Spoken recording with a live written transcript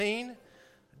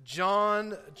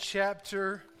John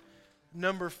chapter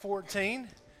number 14.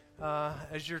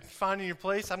 As you're finding your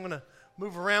place, I'm going to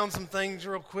move around some things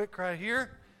real quick right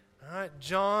here. All right,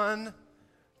 John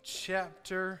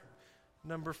chapter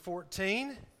number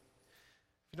 14. If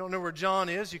you don't know where John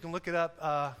is, you can look it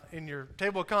up in your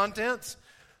table of contents.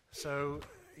 So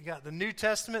you got the New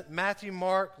Testament, Matthew,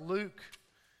 Mark, Luke,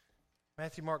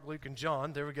 and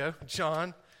John. There we go.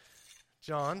 John,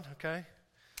 okay.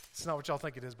 It's not what y'all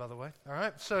think it is, by the way. All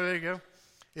right, so there you go.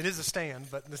 It is a stand,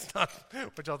 but it's not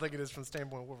what y'all think it is from the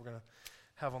standpoint of what we're going to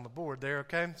have on the board there,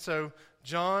 okay? So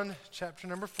John chapter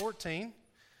number 14.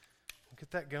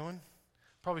 Get that going.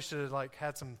 Probably should have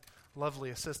had some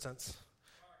lovely assistants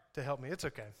to help me. It's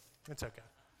okay. It's okay.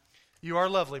 You are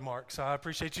lovely, Mark, so I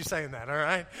appreciate you saying that, all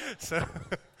right? So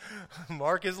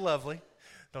Mark is lovely.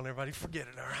 Don't everybody forget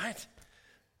it, all right?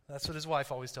 That's what his wife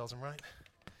always tells him, right?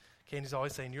 Candy's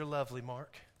always saying, "You're lovely,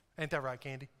 Mark." Ain't that right,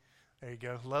 Candy? There you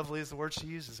go. Lovely is the word she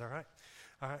uses, all right?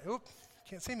 All right. Oop,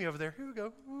 can't see me over there. Here we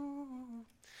go. Ooh.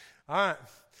 All right.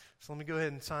 So let me go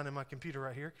ahead and sign in my computer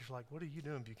right here, because you're like, what are you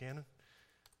doing, Buchanan?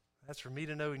 That's for me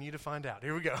to know and you to find out.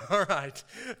 Here we go. All right.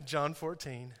 John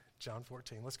 14.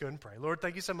 Let's go ahead and pray. Lord,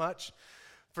 thank you so much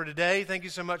for today. Thank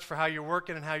you so much for how you're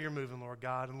working and how you're moving, Lord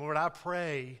God. And Lord, I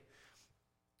pray,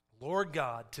 Lord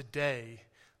God, today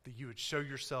that you would show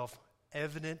yourself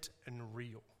evident and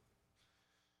real.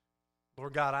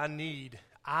 Lord God, I need,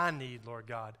 Lord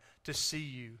God, to see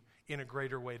you in a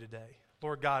greater way today.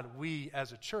 Lord God, we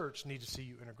as a church need to see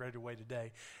you in a greater way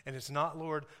today. And it's not,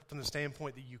 Lord, from the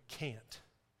standpoint that you can't.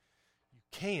 You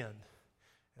can,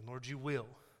 and Lord, you will.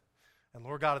 And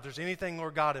Lord God, if there's anything,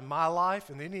 Lord God, in my life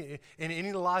and in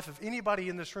any life of anybody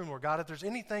in this room, Lord God, if there's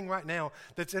anything right now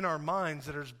that's in our minds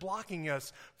that is blocking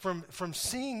us from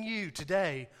seeing you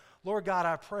today, Lord God,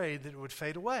 I pray that it would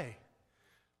fade away.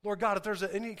 Lord God, if there's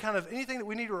anything that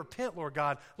we need to repent, Lord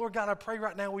God, I pray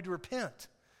right now we'd repent.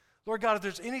 Lord God, if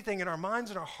there's anything in our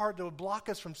minds and our heart that would block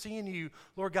us from seeing you,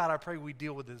 Lord God, I pray we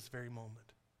deal with this very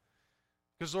moment.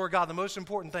 Because, Lord God, the most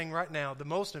important thing right now, the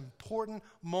most important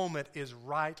moment is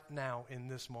right now in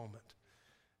this moment.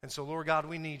 And so, Lord God,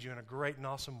 we need you in a great and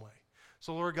awesome way.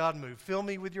 So, Lord God, move. Fill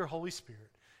me with your Holy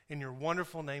Spirit. In your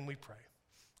wonderful name we pray.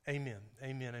 Amen.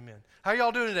 Amen. Amen. How are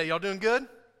y'all doing today? Y'all doing good?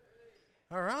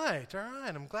 All right.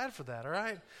 I'm glad for that, all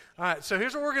right? All right, so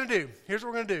here's what we're going to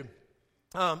do.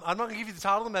 I'm not going to give you the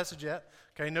title of the message yet.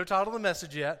 Okay, no title of the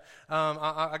message yet.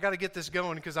 I got to get this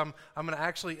going because I'm going to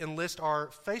actually enlist our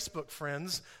Facebook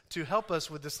friends to help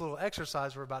us with this little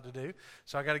exercise we're about to do.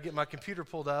 So I got to get my computer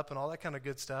pulled up and all that kind of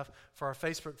good stuff for our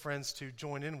Facebook friends to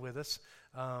join in with us.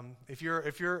 If you're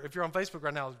on Facebook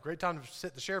right now, it's a great time to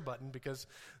hit the share button because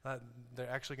they're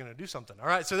actually going to do something. All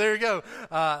right, so there you go.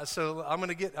 So I'm going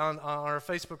to get on our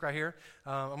Facebook right here.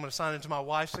 I'm going to sign into my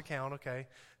wife's account, okay,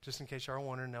 just in case y'all are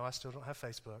wondering. No, I still don't have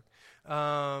Facebook.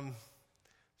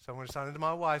 So I'm going to sign into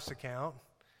my wife's account,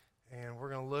 and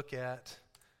we're going to look at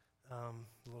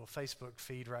the little Facebook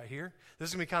feed right here. This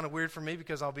is going to be kind of weird for me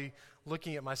because I'll be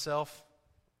looking at myself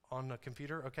on the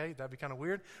computer, okay? That'd be kind of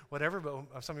weird, whatever,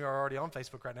 but some of you are already on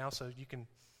Facebook right now, so you can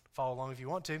follow along if you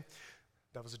want to.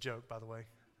 That was a joke, by the way.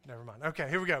 Never mind. Okay,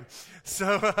 here we go.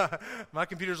 So my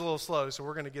computer's a little slow, so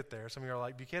we're going to get there. Some of you are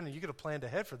like, Buchanan, you could have planned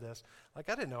ahead for this. I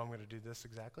didn't know I'm going to do this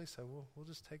exactly, so we'll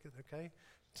just take it, okay?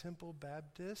 Temple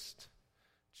Baptist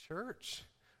Church.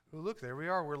 Oh, look, there we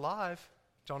are. We're live.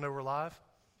 Did y'all know we're live?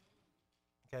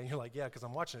 Okay, you're like, yeah, because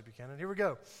I'm watching it, Buchanan. Here we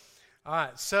go. All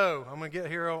right, so I'm going to get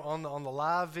here on the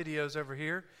live videos over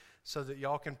here so that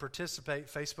y'all can participate,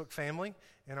 Facebook family,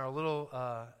 in our little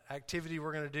activity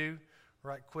we're going to do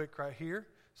right quick right here.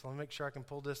 So let me make sure I can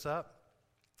pull this up.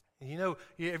 And have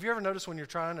you ever noticed when you're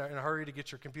trying in a hurry to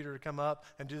get your computer to come up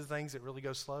and do the things that really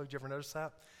go slow? Did you ever notice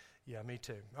that? Yeah, me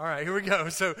too. All right, here we go.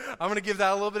 So I'm going to give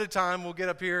that a little bit of time. We'll get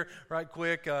up here right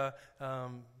quick.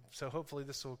 So hopefully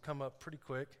this will come up pretty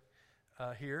quick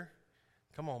here.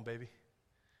 Come on, baby.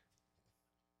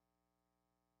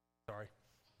 Sorry.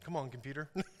 Come on, computer.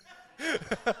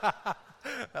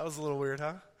 That was a little weird,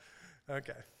 huh?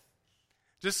 Okay.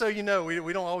 Just so you know,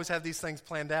 we don't always have these things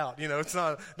planned out. It's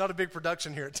not a big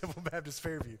production here at Temple Baptist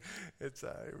Fairview. It's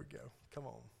here we go. Come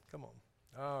on.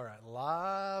 All right,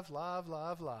 live.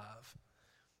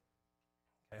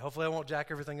 Okay, hopefully I won't jack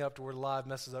everything up to where the live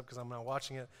messes up because I'm now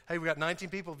watching it. Hey, we got 19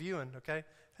 people viewing, okay?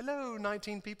 Hello,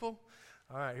 19 people.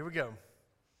 All right, here we go.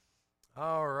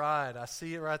 All right, I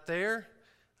see it right there.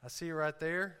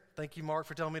 Thank you, Mark,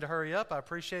 for telling me to hurry up. I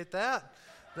appreciate that.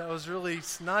 That was really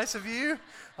nice of you.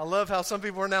 I love how some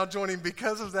people are now joining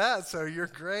because of that, so you're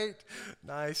great.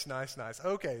 Nice.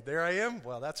 Okay, there I am.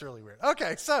 Well, that's really weird.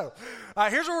 Okay, so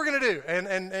here's what we're going to do.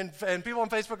 And people on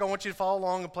Facebook, I want you to follow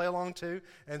along and play along too.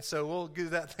 And so we'll do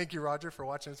that. Thank you, Roger, for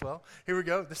watching as well. Here we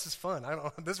go. This is fun.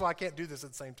 This is why I can't do this at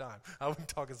the same time. I wouldn't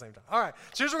talk at the same time. All right,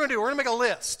 so here's what we're going to do. We're going to make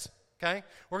a list, okay?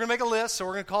 We're going to make a list, so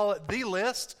we're going to call it The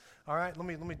List. All right, let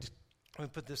me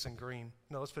put this in green.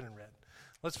 No, let's put it in red.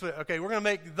 We're going to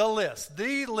make the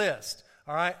list,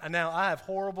 all right? And now, I have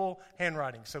horrible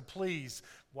handwriting, so please,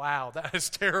 wow, that is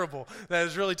terrible. That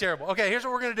is really terrible. Okay, here's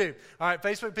what we're going to do. All right,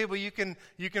 Facebook people, you can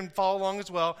follow along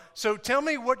as well. So tell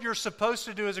me what you're supposed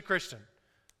to do as a Christian.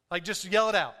 Like, just yell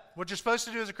it out. What you're supposed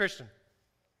to do as a Christian.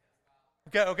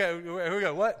 Okay, here we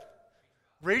go. What?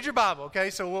 Read your Bible,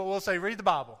 okay? So we'll say read the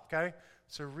Bible, okay?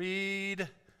 So read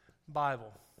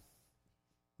Bible.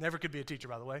 Never could be a teacher,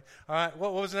 by the way. All right,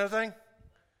 what was another thing?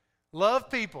 Love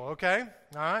people, okay?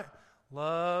 All right.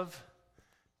 Love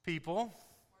people.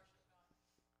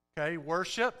 Okay,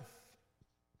 worship.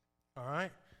 All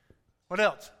right. What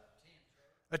else?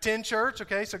 Attend church,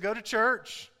 okay? So go to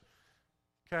church.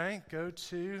 Okay, go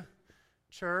to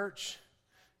church.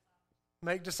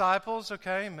 Make disciples,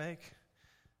 okay? Make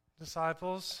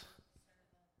disciples.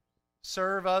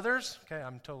 Serve others. Okay,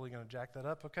 I'm totally going to jack that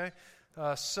up, okay?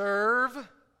 Serve,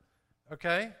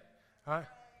 okay? All right.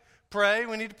 Pray.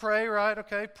 We need to pray, right?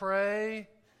 Okay, pray.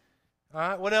 All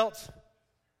right, what else?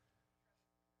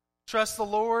 Trust the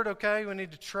Lord, okay? We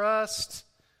need to trust.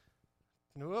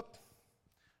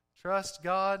 Trust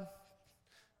God.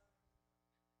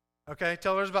 Okay,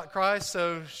 tell others about Christ,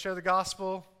 so share the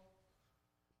gospel.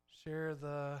 Share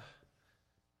the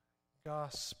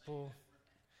gospel.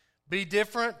 Be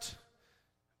different.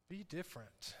 Be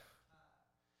different.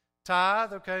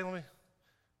 Tithe, okay, we're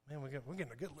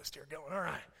getting a good list here going. All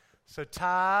right. So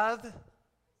tithe.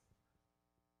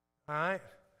 All right.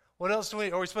 What else are we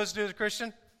supposed to do as a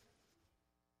Christian?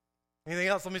 Anything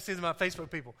else? Let me see my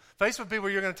Facebook people. Facebook people,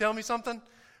 you're going to tell me something?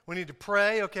 We need to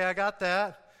pray. Okay, I got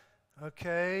that.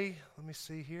 Okay, let me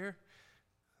see here.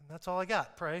 That's all I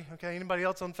got. Pray. Okay, anybody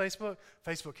else on Facebook?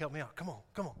 Facebook, help me out. Come on.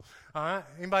 All right.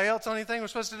 Anybody else on anything we're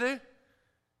supposed to do?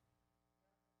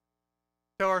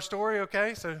 Tell our story.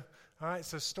 Okay, so, all right,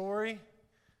 so story.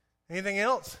 Anything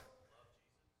else?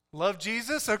 Love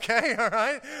Jesus, okay, all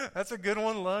right. That's a good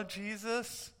one, love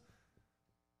Jesus.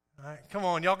 All right, come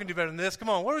on, y'all can do better than this. Come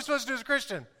on, what are we supposed to do as a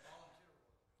Christian?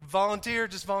 Volunteer,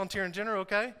 just volunteer in general,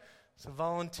 okay? So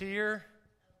volunteer,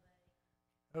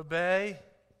 obey,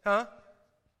 huh?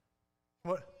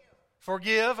 What?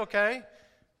 Forgive, okay.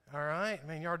 All right,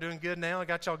 man, y'all are doing good now. I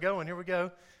got y'all going, here we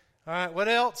go. All right, what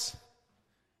else?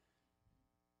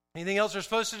 Anything else we're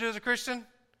supposed to do as a Christian?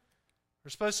 We're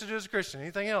supposed to do as a Christian,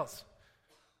 anything else?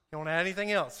 You want to add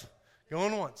anything else?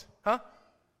 Going once. Huh?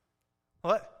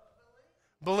 What?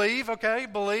 Believe, okay,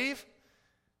 believe.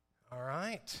 All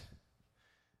right.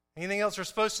 Anything else we're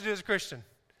supposed to do as a Christian?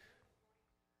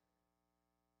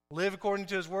 Live according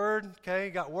to His Word, okay.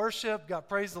 Got worship, got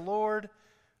praise the Lord.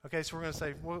 Okay, so we're going to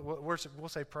say worship, we'll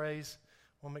say praise.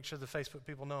 We'll make sure the Facebook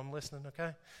people know I'm listening,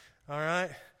 okay. All right.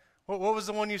 What was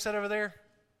the one you said over there?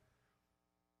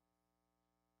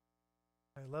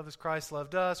 Love as Christ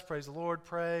loved us. Praise the Lord.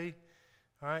 Pray.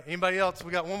 All right. Anybody else?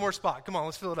 We got one more spot. Come on,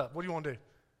 let's fill it up. What do you want to do?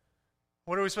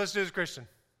 What are we supposed to do as a Christian?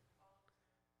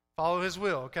 Follow His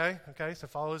will, okay? Okay, so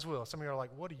follow His will. Some of you are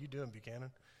like, what are you doing, Buchanan?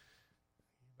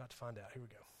 You're about to find out. Here we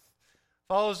go.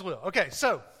 Follow His will. Okay,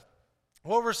 so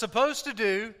what we're supposed to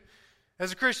do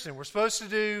as a Christian, we're supposed to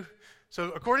do,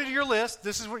 so according to your list,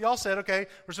 this is what y'all said, okay?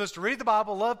 We're supposed to read the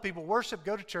Bible, love people, worship,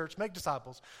 go to church, make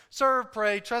disciples, serve,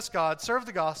 pray, trust God, share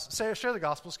the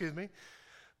gospel,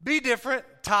 be different,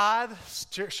 tithe,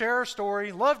 share our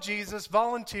story, love Jesus,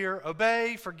 volunteer,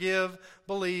 obey, forgive,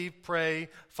 believe, pray,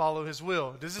 follow His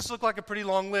will. Does this look like a pretty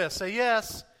long list? Say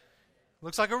yes.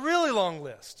 Looks like a really long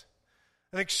list.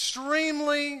 An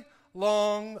extremely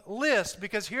long list,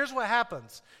 because here's what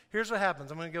happens.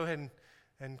 I'm going to go ahead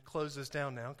and close this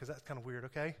down now, because that's kind of weird,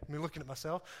 okay? Me looking at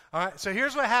myself. All right, so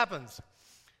here's what happens.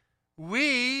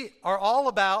 We are all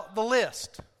about the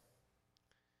list.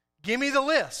 Give me the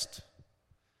list.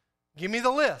 Give me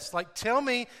the list. Like,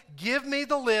 give me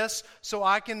the list so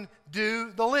I can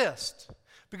do the list.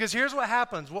 Because here's what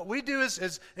happens. What we do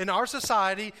is in our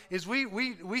society is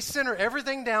we center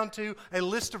everything down to a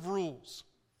list of rules.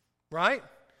 Right?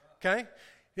 Okay?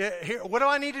 Yeah, what do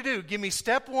I need to do? Give me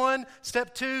step 1,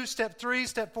 step 2, step 3,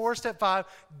 step 4, step 5.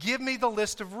 Give me the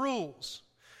list of rules.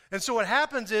 And so what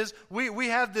happens is we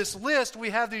have this list, we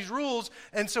have these rules,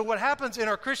 and so what happens in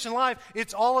our Christian life,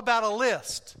 it's all about a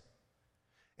list.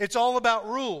 It's all about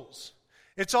rules.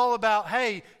 It's all about,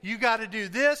 hey, you got to do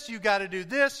this, you got to do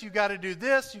this, you got to do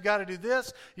this, you got to do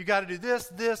this, you got to do this,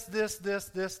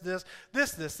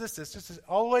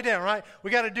 all the way down, right?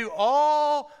 We got to do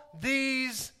all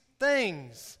these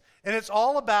things. And it's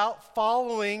all about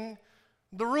following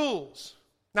the rules.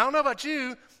 Now, I don't know about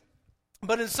you,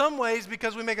 but in some ways,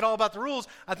 because we make it all about the rules,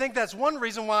 I think that's one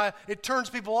reason why it turns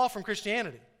people off from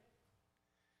Christianity.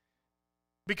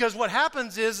 Because what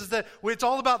happens is that it's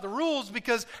all about the rules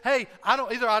because, hey, I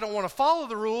don't want to follow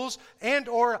the rules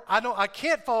or I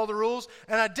can't follow the rules,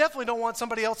 and I definitely don't want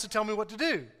somebody else to tell me what to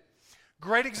do.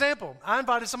 Great example. I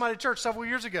invited somebody to church several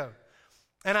years ago,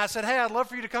 and I said, hey, I'd love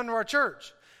for you to come to our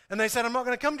church. And they said, I'm not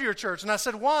going to come to your church. And I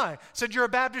said, why? He said, you're a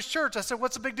Baptist church. I said,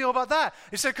 what's the big deal about that?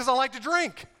 He said, because I like to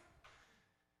drink.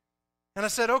 And I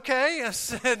said, okay. I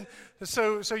said,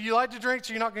 so you like to drink,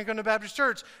 so you're not going to come to a Baptist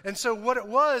church. And so what it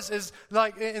was is,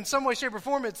 like, in some way, shape, or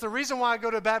form, it's the reason why I go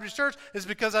to a Baptist church is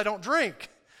because I don't drink.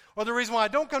 Or the reason why I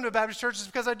don't come to a Baptist church is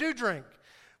because I do drink.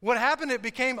 What happened, it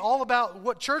became all about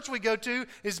what church we go to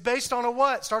is based on a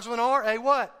what? Starts with an R, a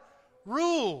what?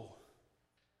 Rule.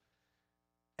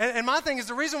 And my thing is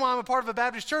the reason why I'm a part of a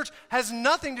Baptist church has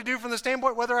nothing to do from the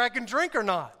standpoint whether I can drink or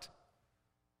not.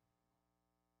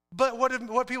 But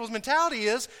what people's mentality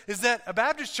is that a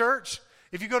Baptist church,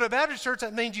 if you go to a Baptist church,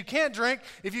 that means you can't drink.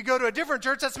 If you go to a different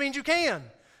church, that means you can.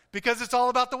 Because it's all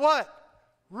about the what?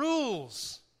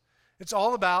 Rules. It's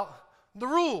all about the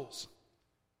rules.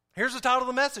 Here's the title of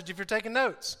the message if you're taking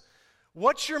notes.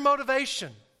 What's your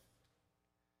motivation?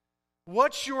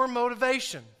 What's your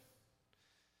motivation?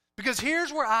 Because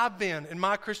here's where I've been in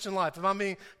my Christian life. If I'm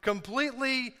being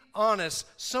completely honest,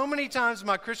 so many times in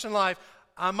my Christian life,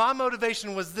 my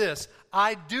motivation was this.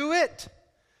 I do it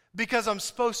because I'm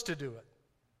supposed to do it.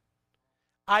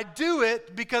 I do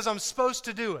it because I'm supposed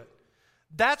to do it.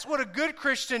 That's what a good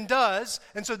Christian does,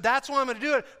 and so that's why I'm going to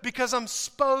do it, because I'm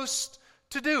supposed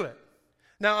to do it.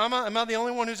 Now, am I the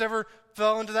only one who's ever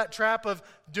fell into that trap of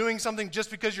doing something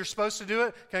just because you're supposed to do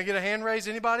it? Can I get a hand raised?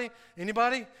 Anybody?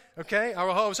 Anybody? Okay. I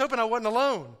was hoping I wasn't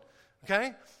alone.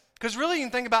 Okay? Because really you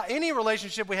can think about any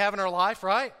relationship we have in our life,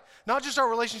 right? Not just our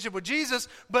relationship with Jesus,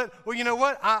 but, well, you know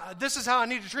what? This is how I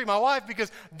need to treat my wife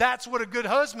because that's what a good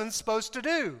husband's supposed to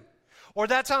do. Or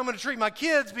that's how I'm going to treat my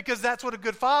kids because that's what a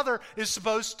good father is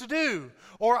supposed to do.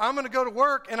 Or I'm going to go to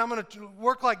work and I'm going to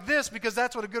work like this because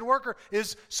that's what a good worker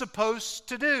is supposed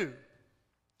to do.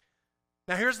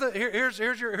 Now here's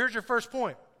your first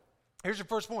point. Here's your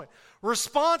first point.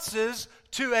 Responses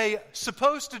to a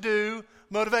supposed to do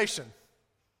motivation.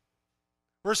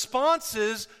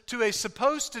 Responses to a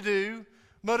supposed to do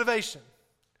motivation.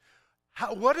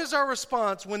 What is our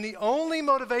response when the only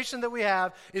motivation that we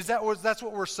have is that's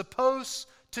what we're supposed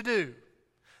to do?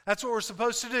 That's what we're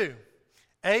supposed to do.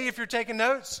 A, if you're taking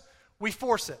notes, we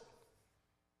force it.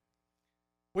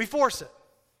 We force it.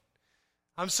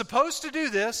 I'm supposed to do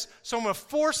this, so I'm going to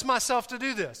force myself to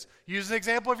do this. Use an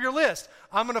example of your list.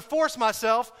 I'm going to force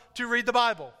myself to read the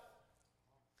Bible.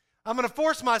 I'm going to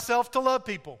force myself to love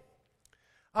people.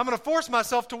 I'm going to force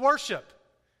myself to worship.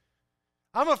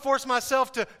 I'm going to force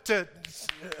myself to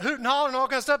hoot and holler and all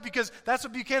kind of stuff because that's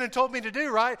what Buchanan told me to do,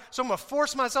 right? So I'm going to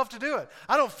force myself to do it.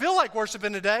 I don't feel like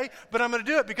worshiping today, but I'm going to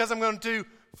do it because I'm going to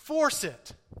force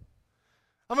it.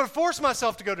 I'm going to force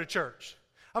myself to go to church.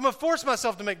 I'm going to force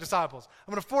myself to make disciples.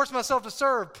 I'm going to force myself to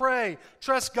serve, pray,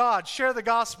 trust God, share the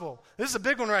gospel. This is a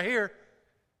big one right here.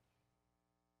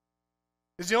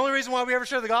 Is the only reason why we ever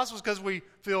share the gospel is because we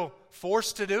feel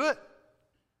forced to do it?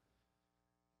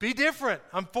 Be different.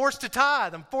 I'm forced to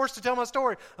tithe. I'm forced to tell my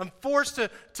story. I'm forcing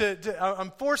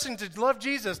to love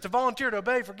Jesus, to volunteer, to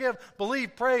obey, forgive,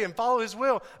 believe, pray, and follow His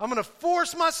will. I'm going to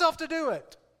force myself to do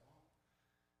it.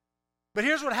 But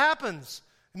here's what happens.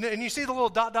 And you see the little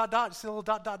dot, dot, dot. You see the little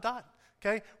dot, dot, dot.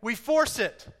 Okay? We force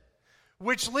it,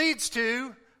 which leads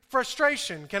to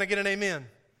frustration. Can I get an amen?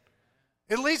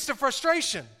 It leads to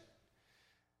frustration.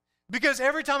 Because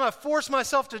every time I force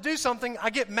myself to do something, I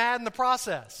get mad in the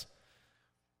process.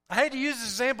 I hate to use this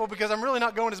example because I'm really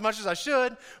not going as much as I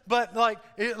should, but have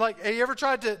you ever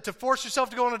tried to force yourself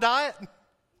to go on a diet?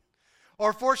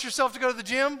 Or force yourself to go to the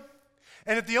gym?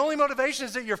 And if the only motivation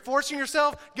is that you're forcing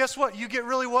yourself, guess what? You get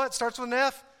really what? Starts with an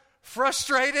F?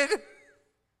 Frustrated.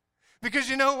 Because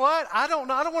you know what?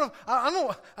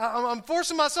 I'm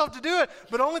forcing myself to do it,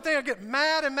 but the only thing I get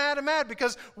mad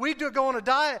because we go on a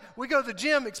diet, we go to the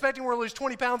gym expecting we're going to lose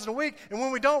 20 pounds in a week, and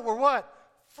when we don't, we're what?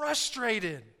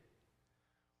 Frustrated.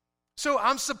 So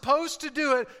I'm supposed to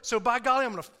do it, so by golly,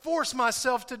 I'm going to force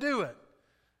myself to do it.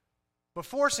 But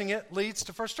forcing it leads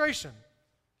to frustration.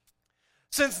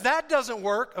 Since that doesn't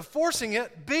work, of forcing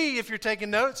it, B, if you're taking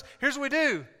notes, here's what we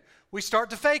do. We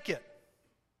start to fake it.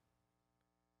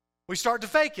 We start to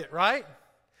fake it, right?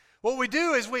 What we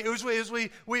do is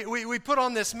we put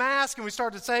on this mask and we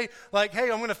start to say, like,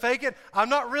 hey, I'm going to fake it. I'm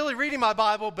not really reading my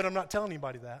Bible, but I'm not telling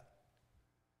anybody that.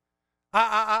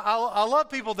 I love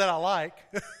people that I like.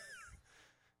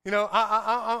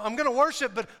 I'm going to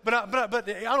worship, but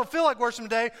I don't feel like worshiping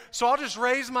today, so I'll just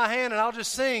raise my hand and I'll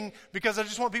just sing because I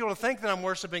just want people to think that I'm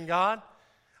worshiping God.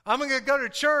 I'm going to go to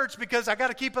church because I got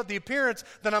to keep up the appearance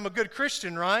that I'm a good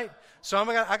Christian, right? So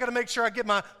I got to make sure I get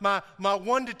my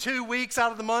 1 to 2 weeks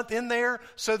out of the month in there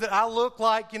so that I look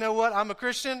like, I'm a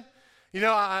Christian.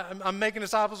 I'm making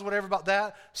disciples, whatever about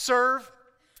that. Serve.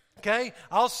 Okay,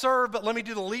 I'll serve, but let me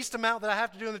do the least amount that I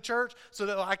have to do in the church so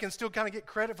that I can still kind of get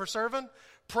credit for serving.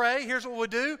 Pray, here's what we'll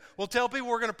do. We'll tell people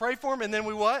we're going to pray for them, and then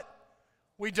we what?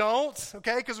 We don't,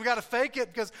 okay, because we got to fake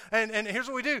it. And here's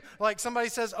what we do. Like somebody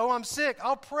says, oh, I'm sick.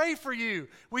 I'll pray for you.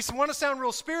 We want to sound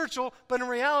real spiritual, but in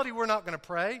reality, we're not going to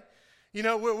pray.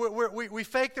 We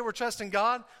fake that we're trusting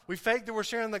God. We fake that we're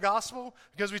sharing the gospel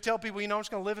because we tell people, I'm just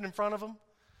going to live it in front of them.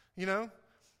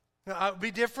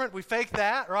 Be different. We fake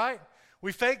that, right?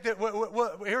 We fake that.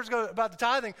 Here's about the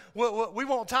tithing. We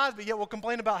won't tithe, but yet we'll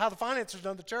complain about how the finances are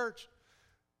done at the church.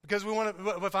 Because we want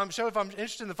to. If I'm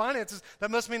interested in the finances,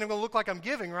 that must mean I'm going to look like I'm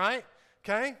giving, right?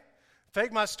 Okay.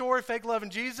 Fake my story. Fake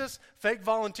loving Jesus. Fake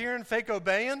volunteering. Fake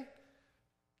obeying.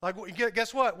 Like,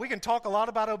 guess what? We can talk a lot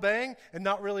about obeying and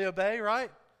not really obey, right?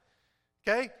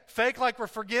 Okay. Fake like we're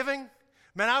forgiving.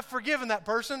 Man, I've forgiven that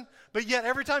person, but yet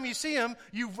every time you see them,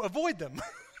 you avoid them.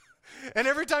 And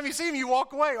every time you see him, you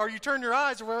walk away or you turn your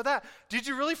eyes or whatever that. Did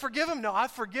you really forgive him? No,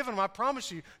 I've forgiven him, I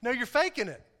promise you. No, you're faking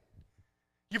it.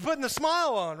 You're putting the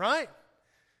smile on, right?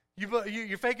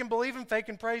 You're faking believing,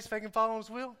 faking praise, faking following his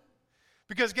will.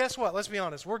 Because guess what? Let's be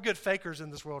honest. We're good fakers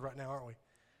in this world right now, aren't we?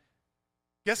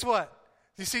 Guess what?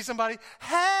 You see somebody,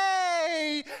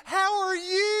 hey, how are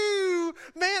you?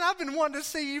 Man, I've been wanting to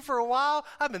see you for a while.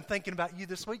 I've been thinking about you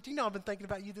this week. Do you know I've been thinking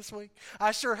about you this week?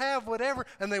 I sure have, whatever.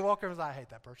 And they walk over and say, I hate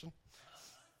that person.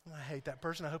 I hate that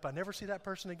person. I hope I never see that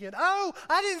person again. Oh,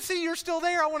 I didn't see you're still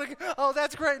there. Oh,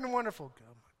 that's great and wonderful. Oh,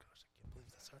 my gosh, I can't believe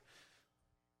this.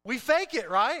 We fake it,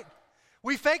 right?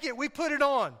 We fake it. We put it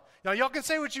on. Now, y'all can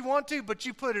say what you want to, but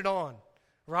you put it on,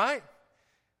 right?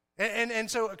 And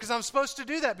so, because I'm supposed to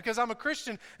do that because I'm a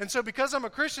Christian. And so because I'm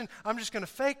a Christian, I'm just going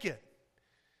to fake it.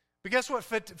 But guess what?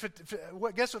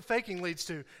 Guess what faking leads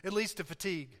to? It leads to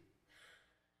fatigue.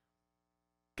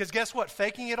 Because guess what?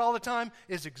 Faking it all the time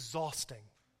is exhausting.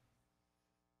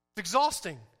 It's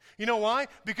exhausting. You know why?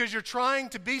 Because you're trying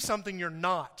to be something you're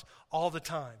not all the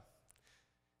time.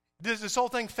 This whole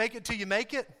thing, fake it till you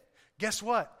make it, guess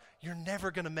what? You're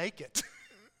never going to make it.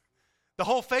 The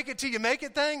whole fake it till you make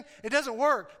it thing, it doesn't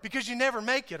work because you never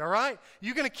make it, all right?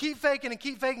 You're going to keep faking and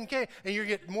keep faking, and you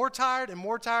get more tired and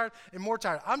more tired and more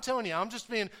tired. I'm telling you, I'm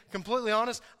just being completely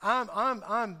honest.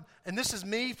 And this is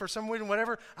me for some reason,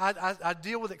 whatever. I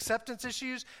deal with acceptance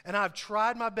issues, and I've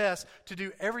tried my best to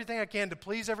do everything I can to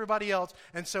please everybody else.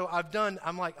 And so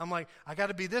I'm like, I got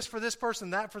to be this for this person,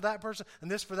 that for that person,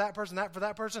 and this for that person, that for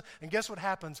that person. And guess what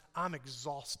happens? I'm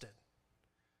exhausted.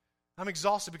 I'm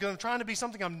exhausted because I'm trying to be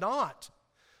something I'm not.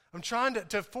 I'm trying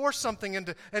to force something and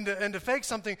to fake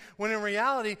something when in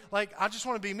reality, like, I just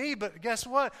want to be me, but guess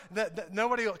what? That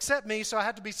nobody will accept me, so I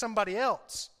have to be somebody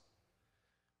else.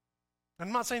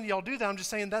 I'm not saying y'all do that. I'm just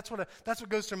saying that's what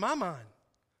goes through my mind.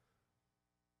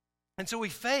 And so we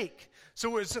fake. So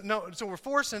we're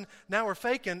forcing, now we're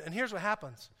faking, and here's what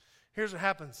happens. Here's what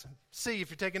happens. See,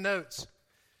 if you're taking notes.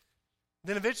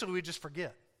 Then eventually we just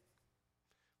forget.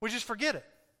 We just forget it.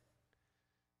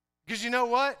 Because you know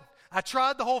what? I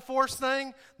tried the whole force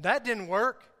thing. That didn't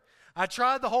work. I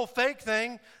tried the whole fake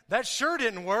thing. That sure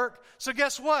didn't work. So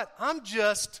guess what? I'm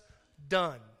just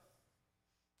done.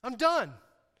 I'm done.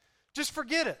 Just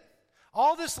forget it.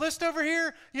 All this list over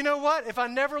here, you know what? If I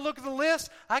never look at the list,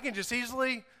 I can just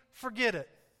easily forget it.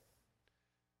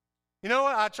 You know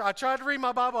what? I tried to read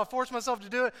my Bible. I forced myself to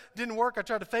do it. Didn't work. I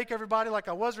tried to fake everybody like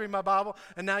I was reading my Bible.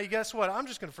 And now you guess what? I'm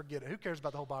just going to forget it. Who cares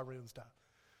about the whole Bible reading stuff?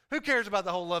 Who cares about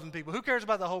the whole loving people? Who cares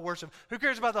about the whole worship? Who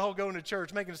cares about the whole going to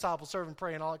church, making disciples, serving,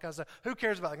 praying, all that kind of stuff? Who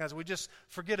cares about that kind of stuff? We just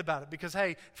forget about it because,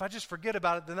 hey, if I just forget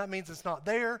about it, then that means it's not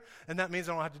there, and that means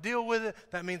I don't have to deal with it.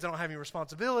 That means I don't have any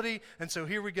responsibility. And so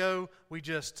here we go. We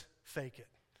just fake it.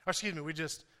 We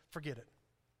just forget it.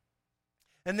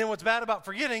 And then what's bad about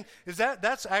forgetting is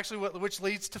that's actually which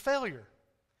leads to failure.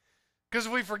 Because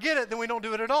if we forget it, then we don't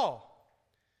do it at all.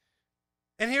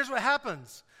 And here's what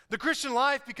happens. The Christian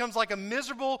life becomes like a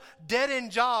miserable,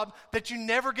 dead-end job that you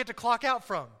never get to clock out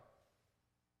from.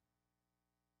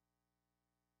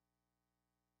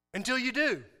 Until you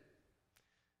do.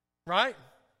 Right?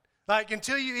 Like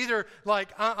until you either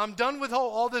I'm done with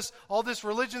all this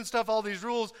religion stuff, all these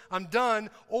rules, I'm done,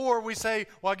 or we say,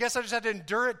 well, I guess I just have to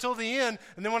endure it till the end,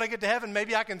 and then when I get to heaven,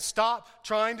 maybe I can stop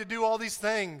trying to do all these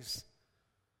things.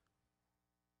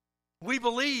 We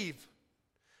believe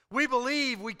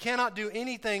we cannot do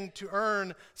anything to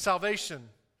earn salvation.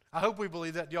 I hope we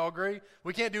believe that. Do y'all agree?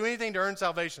 We can't do anything to earn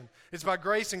salvation. It's by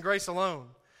grace and grace alone.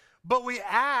 But we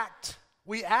act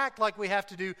like we have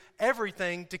to do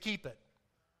everything to keep it.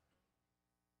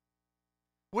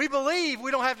 We believe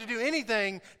we don't have to do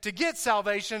anything to get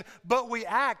salvation, but we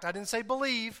act. I didn't say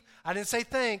believe. I didn't say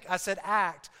think. I said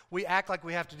act. We act like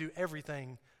we have to do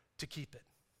everything to keep it.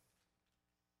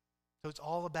 So it's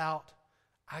all about,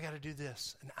 I got to do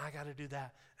this, and I got to do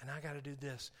that, and I got to do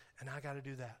this, and I got to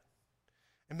do that.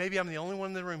 And maybe I'm the only one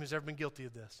in the room who's ever been guilty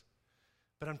of this.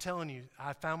 But I'm telling you,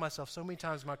 I found myself so many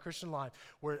times in my Christian life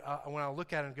where when I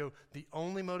look at it and go, the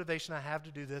only motivation I have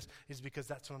to do this is because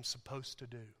that's what I'm supposed to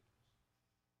do.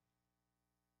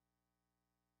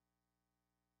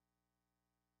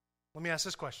 Let me ask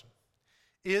this question.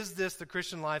 Is this the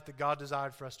Christian life that God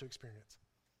desired for us to experience?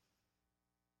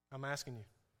 I'm asking you.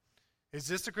 Is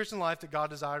this the Christian life that God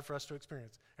desired for us to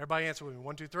experience? Everybody answer with me.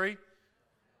 1, 2, 3.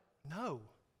 No.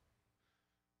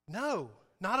 No,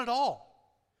 not at all.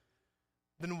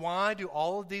 Then why do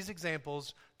all of these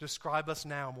examples describe us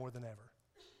now more than ever?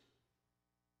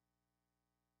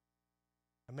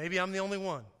 And maybe I'm the only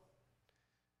one.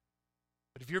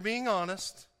 But if you're being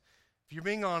honest,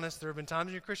 there have been times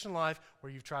in your Christian life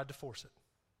where you've tried to force it.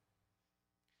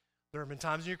 There have been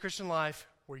times in your Christian life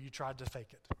where you tried to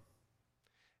fake it.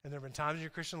 And there have been times in your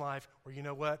Christian life where, you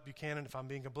know what, Buchanan, if I'm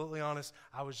being completely honest,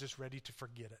 I was just ready to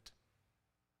forget it.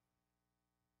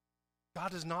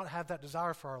 God does not have that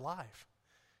desire for our life.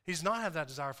 He does not have that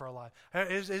desire for our life.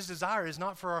 His desire is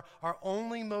not for our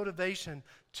only motivation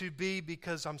to be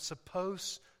because I'm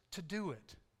supposed to do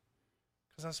it.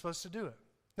 Because I'm supposed to do it.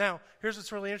 Now, here's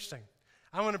what's really interesting.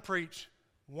 I'm going to preach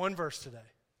one verse today.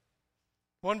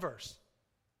 One verse.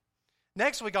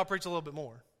 Next week, I'll preach a little bit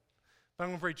more. But I'm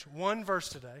going to preach one verse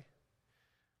today.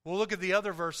 We'll look at the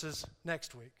other verses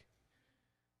next week.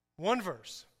 One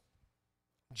verse.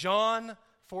 John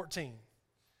 14.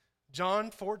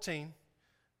 John 14.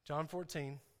 John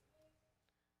 14.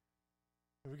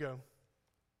 Here we go.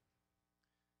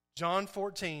 John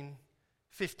 14,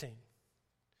 15.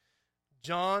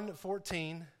 John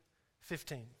 14,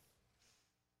 15.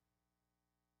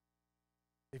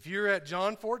 If you're at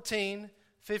John 14,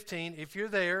 15, if you're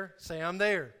there, say, I'm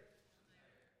there.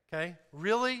 Okay?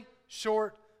 Really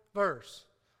short verse.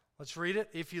 Let's read it.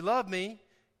 If you love me,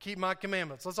 keep my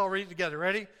commandments. Let's all read it together.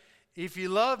 Ready? If you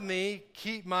love me,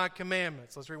 keep my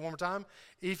commandments. Let's read it one more time.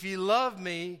 If you love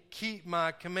me, keep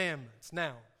my commandments.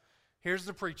 Now, here's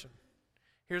the preaching.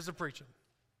 Here's the preaching.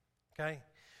 Okay?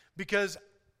 Because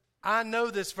I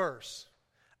know this verse.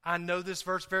 I know this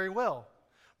verse very well.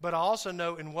 But I also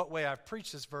know in what way I've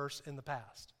preached this verse in the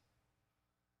past.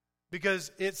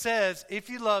 Because it says, if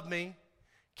you love me,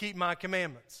 keep my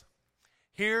commandments.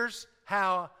 Let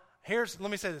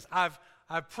me say this. I've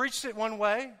preached it one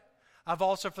way. I've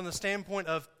also, from the standpoint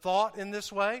of thought in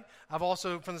this way, I've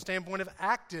also, from the standpoint of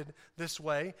acted this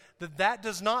way, that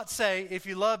does not say, if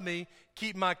you love me,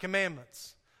 keep my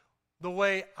commandments. The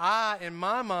way I, in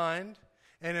my mind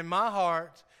and in my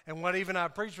heart, and what even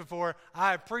I've preached before,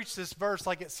 I have preached this verse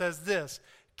like it says this: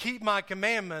 keep my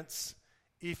commandments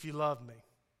if you love me.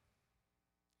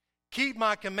 Keep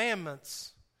my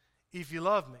commandments if you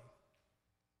love me.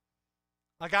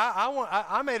 Like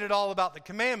I made it all about the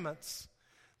commandments.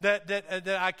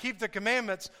 That I keep the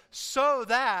commandments so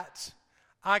that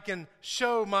I can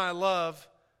show my love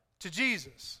to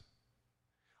Jesus.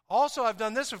 Also, I've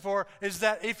done this before, is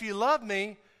that if you love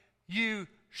me, you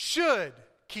should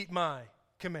keep my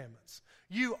commandments.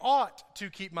 You ought to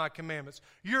keep my commandments.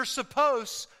 You're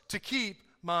supposed to keep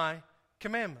my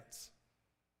commandments.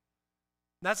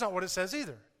 That's not what it says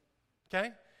either. Okay?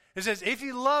 It says, if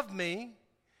you love me,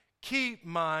 keep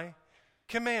my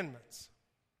commandments.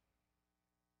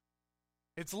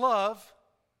 It's love,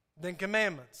 then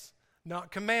commandments.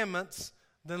 Not commandments,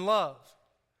 then love.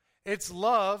 It's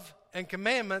love and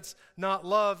commandments, not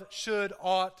love, should,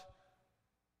 ought,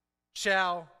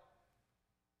 shall.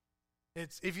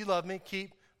 It's, if you love me,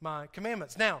 keep my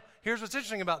commandments. Now, here's what's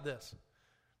interesting about this.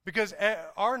 Because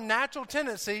our natural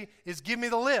tendency is give me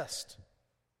the list.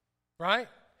 Right?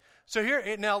 So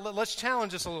now let's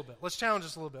challenge this a little bit.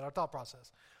 Our thought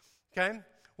process. Okay?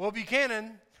 Well,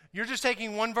 Buchanan, you're just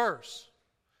taking one verse.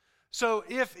 So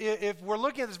if we're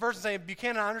looking at this verse and saying,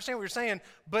 Buchanan, I understand what you're saying,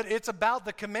 but it's about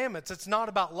the commandments. It's not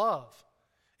about love.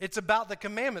 It's about the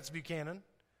commandments, Buchanan.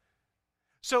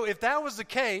 So if that was the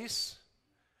case,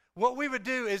 what we would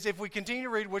do is if we continue to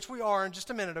read, which we are in just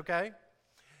a minute, okay?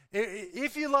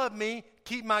 If you love me,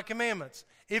 keep my commandments.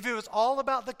 If it was all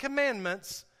about the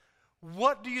commandments,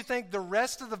 what do you think the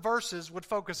rest of the verses would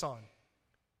focus on?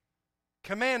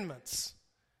 Commandments.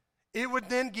 It would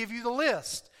then give you the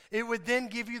list. It would then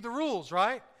give you the rules,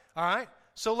 right? All right?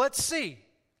 So let's see.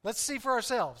 Let's see for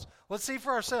ourselves. Let's see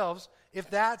for ourselves if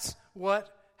that's what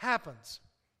happens.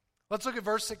 Let's look at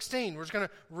verse 16. We're just going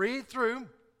to read through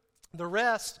the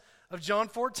rest of John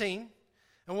 14,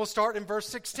 and we'll start in verse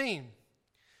 16. It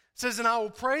says, "And I will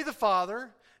pray the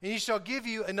Father, and he shall give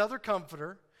you another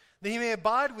comforter, that he may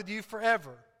abide with you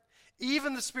forever,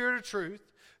 even the Spirit of truth,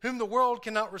 whom the world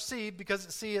cannot receive, because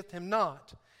it seeth him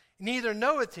not, neither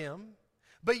knoweth him,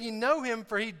 but ye know him,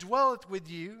 for he dwelleth with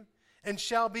you, and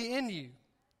shall be in you.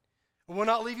 I will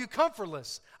not leave you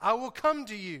comfortless. I will come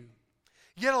to you.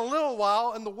 Yet a little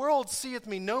while, and the world seeth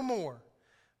me no more.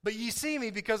 But ye see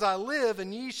me, because I live,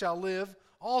 and ye shall live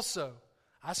also."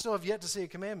 I still have yet to see a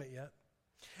commandment yet.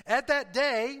 "At that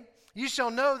day, you shall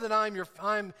know that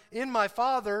I'm in my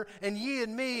Father, and ye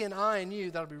in me, and I in you."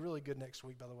 That'll be really good next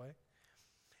week, by the way.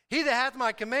 "He that hath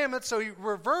my commandments," so he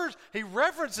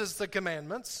references the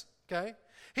commandments, okay?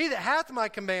 "He that hath my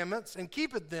commandments and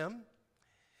keepeth them,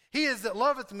 he is that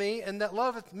loveth me, and that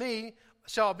loveth me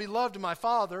shall be loved of my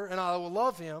Father, and I will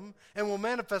love him, and will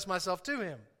manifest myself to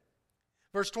him."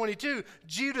 Verse 22,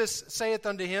 "Judas saith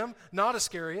unto him," not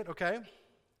Iscariot, okay?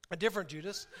 A different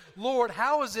Judas, "Lord,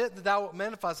 how is it that thou wilt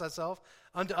manifest thyself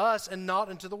unto us, and not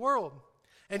unto the world?"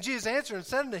 And Jesus answered and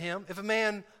said unto him, "If a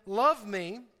man love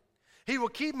me, he will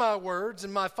keep my words,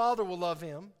 and my Father will love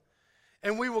him,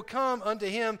 and we will come unto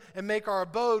him and make our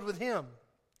abode with him.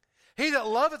 He that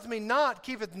loveth me not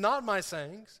keepeth not my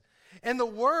sayings, and the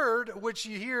word which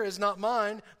you hear is not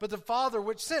mine, but the Father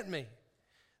which sent me.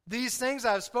 These things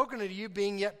I have spoken unto you,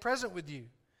 being yet present with you.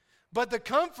 But the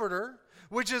Comforter,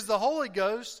 which is the Holy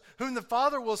Ghost, whom the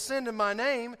Father will send in my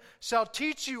name, shall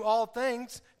teach you all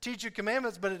things," teach you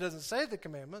commandments, but it doesn't say the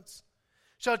commandments,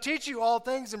 "shall teach you all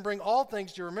things, and bring all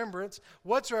things to your remembrance,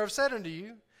 whatsoever I have said unto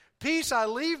you. Peace I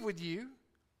leave with you,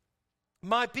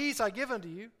 my peace I give unto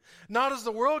you. Not as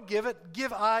the world giveth,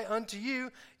 give I unto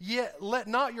you. Yet let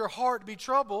not your heart be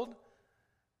troubled,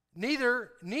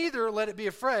 neither let it be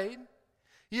afraid.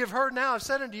 Ye have heard now, I have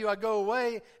said unto you, I go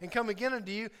away and come again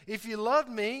unto you. If you loved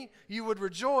me, you would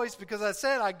rejoice, because I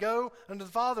said, I go unto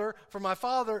the Father, for my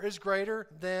Father is greater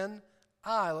than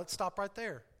I." Let's stop right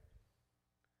there.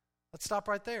 Let's stop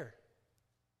right there.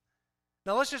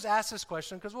 Now let's just ask this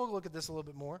question, because we'll look at this a little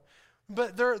bit more.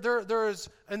 But there is,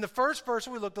 in the first verse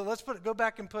we looked at, go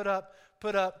back and put up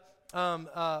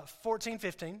 14,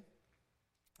 15.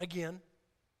 Again,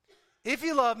 "If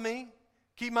you love me,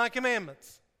 keep my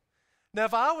commandments." Now,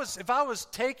 if I was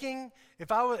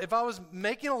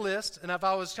making a list, and if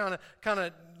I was trying to kind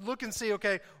of look and see,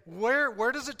 okay,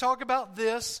 where does it talk about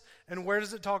this, and where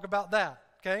does it talk about that?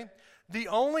 Okay, the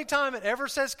only time it ever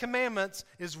says commandments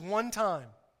is one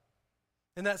time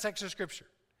in that section of Scripture.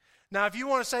 Now, if you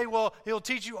want to say, well, he'll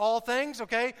teach you all things,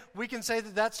 okay, we can say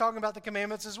that that's talking about the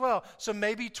commandments as well. So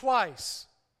maybe twice.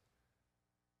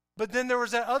 But then there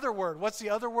was that other word. What's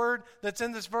the other word that's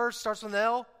in this verse? Starts with an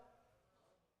L?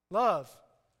 Love.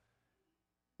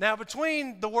 Now,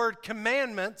 between the word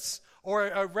commandments, or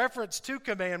a reference to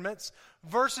commandments,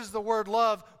 versus the word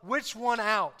love, which one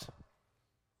out?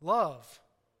 Love.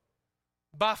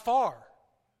 By far.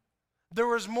 There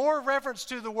was more reference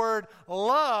to the word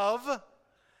love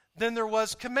than there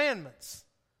was commandments.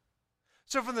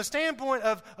 So from the standpoint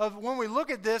of when we look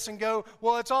at this and go,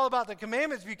 well, it's all about the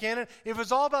commandments, Buchanan, if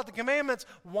it's all about the commandments,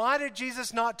 why did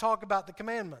Jesus not talk about the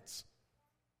commandments?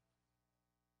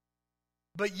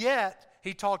 But yet,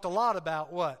 he talked a lot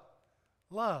about what?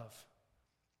 Love.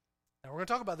 Now, we're going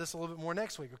to talk about this a little bit more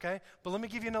next week, okay? But let me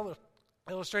give you another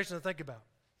illustration to think about,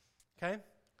 okay?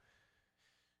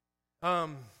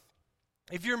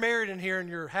 If you're married in here and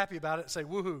you're happy about it, say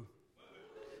woohoo.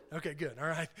 Okay, good. All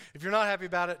right. If you're not happy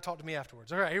about it, talk to me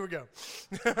afterwards. All right, here we go.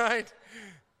 All right.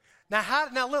 Now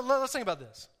let's think about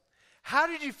this. How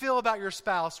did you feel about your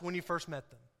spouse when you first met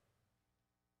them?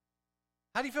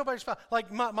 How do you feel about your spouse? Like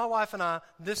my wife and I,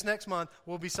 this next month,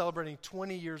 will be celebrating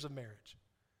 20 years of marriage.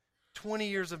 20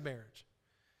 years of marriage.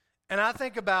 And I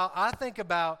think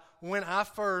about when I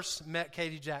first met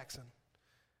Katie Jackson.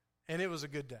 And it was a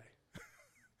good day.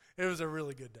 It was a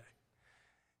really good day.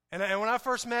 And when I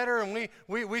first met her and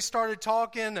we started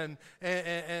talking and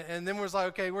then was like,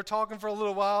 okay, we're talking for a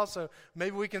little while, so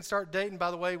maybe we can start dating.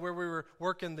 By the way, where we were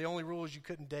working, the only rule is you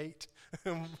couldn't date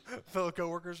fellow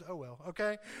coworkers. Oh well,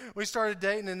 okay. We started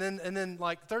dating and then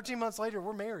like 13 months later,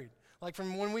 we're married. Like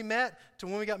from when we met to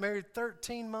when we got married,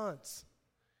 13 months.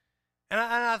 And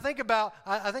I think about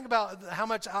how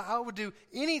much I would do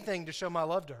anything to show my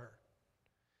love to her.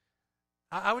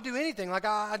 I would do anything. Like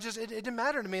it didn't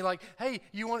matter to me. Like, hey,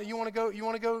 you want to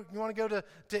go to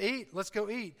eat? Let's go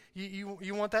eat.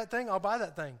 You want that thing? I'll buy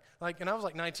that thing. Like, and I was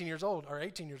like 19 years old or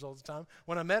 18 years old at the time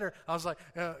when I met her. I was like,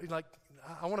 I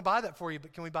want to buy that for you,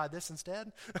 but can we buy this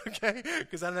instead? Okay,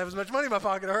 because I didn't have as much money in my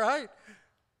pocket. All right,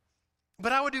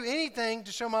 but I would do anything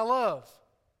to show my love.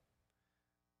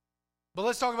 But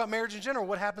let's talk about marriage in general.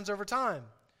 What happens over time?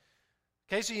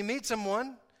 Okay, so you meet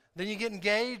someone. Then you get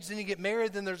engaged, then you get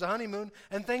married, then there's a honeymoon,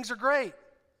 and things are great.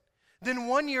 Then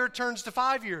 1 year turns to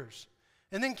 5 years,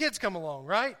 and then kids come along,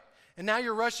 right? And now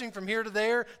you're rushing from here to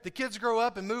there. The kids grow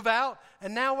up and move out,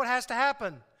 and now what has to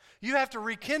happen? You have to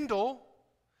rekindle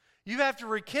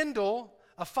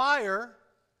a fire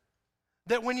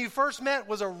that when you first met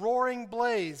was a roaring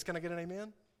blaze. Can I get an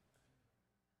amen?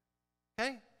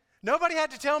 Okay? Nobody had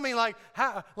to tell me,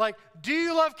 do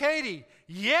you love Katie?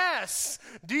 Yes.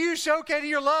 Do you show Katie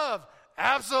your love?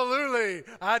 Absolutely,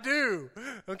 I do.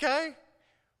 Okay?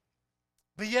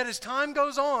 But yet as time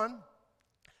goes on,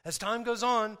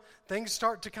 things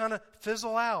start to kind of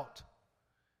fizzle out.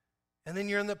 And then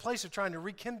you're in the place of trying to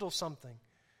rekindle something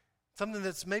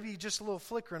that's maybe just a little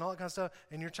flicker and all that kind of stuff,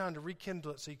 and you're trying to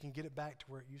rekindle it so you can get it back to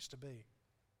where it used to be.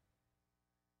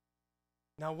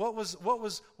 Now, what was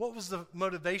the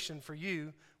motivation for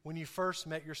you when you first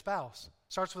met your spouse?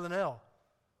 Starts with an L.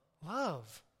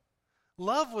 Love.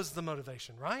 Love was the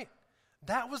motivation, right?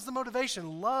 That was the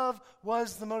motivation. Love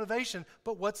was the motivation.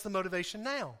 But what's the motivation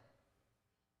now?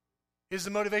 Is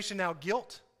the motivation now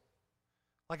guilt?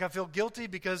 Like I feel guilty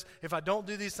because if I don't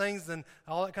do these things, then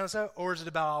all that kind of stuff? Or is it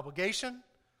about obligation?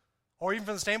 Or even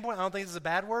from the standpoint, I don't think this is a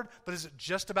bad word, but is it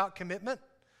just about commitment?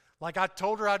 Like I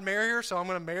told her I'd marry her, so I'm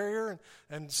going to marry her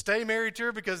and stay married to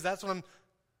her because that's what I'm,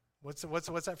 what's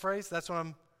that phrase? That's what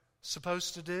I'm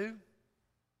supposed to do.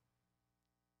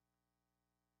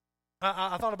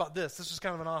 I thought about this. This was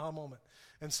kind of an aha moment.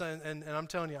 And so, and I'm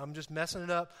telling you, I'm just messing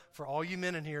it up for all you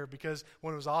men in here because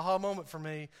when it was aha moment for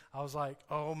me, I was like,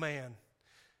 oh man.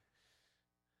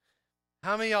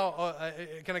 How many of y'all,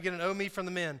 can I get an oh me from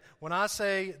the men? When I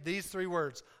say these three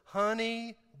words,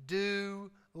 honey-do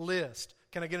list.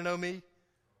 Can I get an oh me?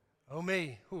 Oh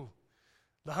me. Ooh.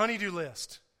 The honey-do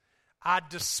list. I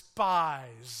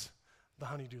despise the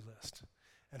honey-do list.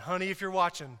 And honey, if you're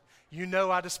watching, you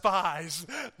know I despise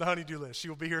the honey-do list. She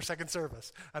will be here second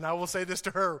service. And I will say this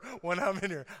to her when I'm in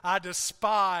here. I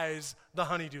despise the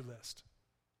honey-do list.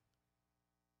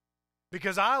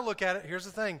 Because I look at it, here's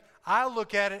the thing. I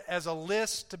look at it as a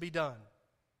list to be done.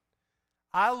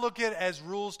 I look at it as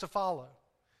rules to follow.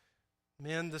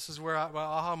 Men, this is where my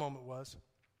aha moment was.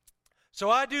 So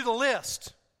I do the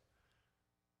list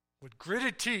with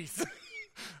gritted teeth.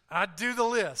 I do the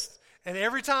list. And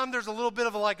every time there's a little bit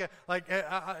of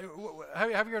have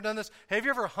you ever done this? Have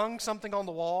you ever hung something on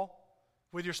the wall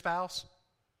with your spouse?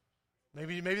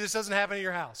 Maybe this doesn't happen at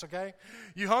your house, okay?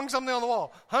 You hung something on the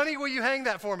wall. Honey, will you hang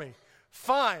that for me?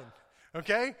 Fine,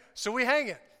 okay? So we hang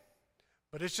it.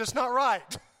 But it's just not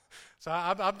right. So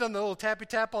I've done the little tappy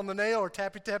tap on the nail or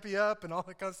tappy up and all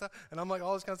that kind of stuff. And I'm like,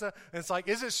 all this kind of stuff. And it's like,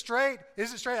 is it straight?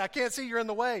 Is it straight? I can't see, you're in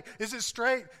the way. Is it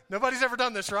straight? Nobody's ever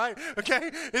done this, right?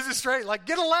 Okay? Is it straight? Like,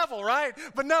 get a level, right?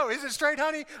 But no, is it straight,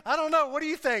 honey? I don't know. What do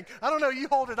you think? I don't know. You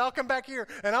hold it. I'll come back here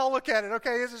and I'll look at it.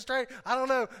 Okay, is it straight? I don't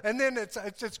know. And then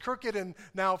it's crooked. And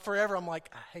now forever I'm like,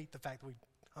 I hate the fact that we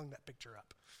hung that picture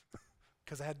up.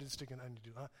 Because I had to stick an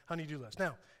honey-do list.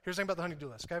 Now, here's the thing about the honey-do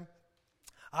list, okay?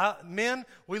 Men,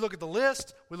 we look at the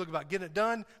list. We look about getting it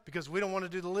done because we don't want to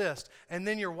do the list. And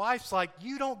then your wife's like,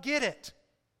 you don't get it.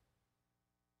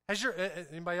 Has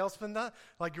anybody else been that?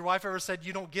 Like your wife ever said,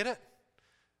 you don't get it?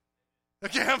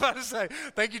 Okay, I'm about to say,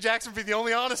 thank you, Jackson, for being the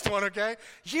only honest one, okay?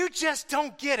 You just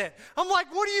don't get it. I'm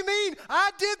like, what do you mean?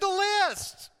 I did the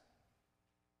list.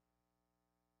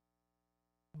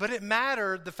 But it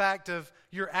mattered the fact of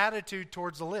your attitude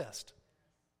towards the list.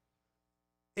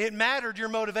 It mattered your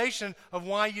motivation of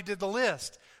why you did the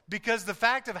list. Because the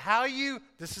fact of how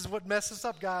this is what messes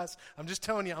up, guys. I'm just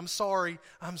telling you, I'm sorry.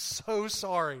 I'm so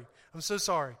sorry. I'm so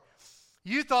sorry.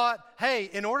 You thought, hey,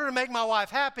 in order to make my wife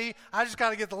happy, I just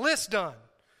got to get the list done.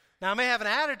 Now, I may have an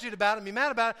attitude about it and be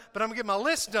mad about it, but I'm going to get my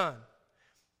list done.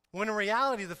 When in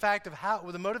reality, the fact of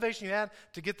the motivation you had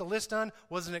to get the list done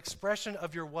was an expression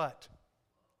of your what?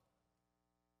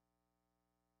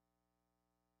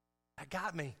 That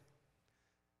got me.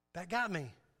 That got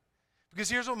me. Because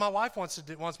here's what my wife wants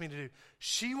me to do.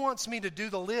 She wants me to do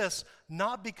the list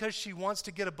not because she wants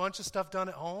to get a bunch of stuff done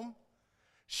at home.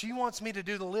 She wants me to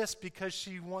do the list because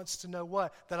she wants to know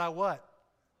what? That I what?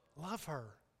 Love her.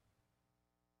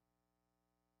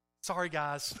 Sorry,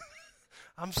 guys.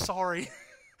 I'm sorry.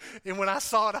 And when I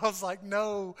saw it, I was like,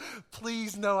 no,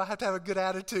 please, no. I have to have a good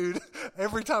attitude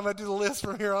every time I do the list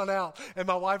from here on out. And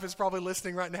my wife is probably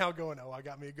listening right now going, oh, I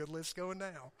got me a good list going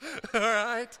now. All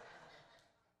right?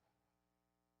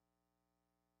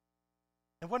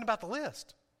 It wasn't about the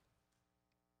list.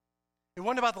 It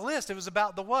wasn't about the list. It was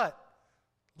about the what?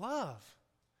 Love.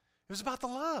 It was about the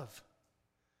love.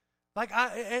 Like,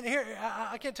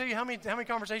 I can't tell you how many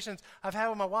conversations I've had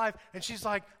with my wife, and she's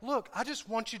like, look, I just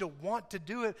want you to want to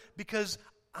do it because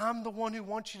I'm the one who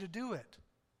wants you to do it.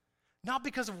 Not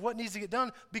because of what needs to get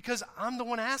done, because I'm the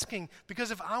one asking.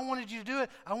 Because if I wanted you to do it,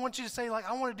 I want you to say, like,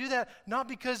 I want to do that, not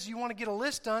because you want to get a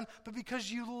list done, but because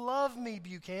you love me,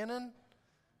 Buchanan.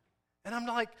 And I'm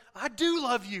like, I do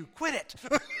love you. Quit it.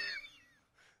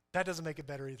 That doesn't make it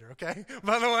better either, okay?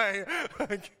 By the way.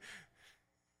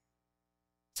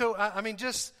 So,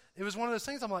 it was one of those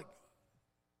things. I'm like,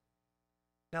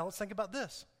 now let's think about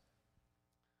this.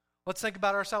 Let's think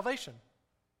about our salvation.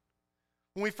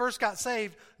 When we first got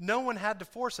saved, no one had to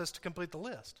force us to complete the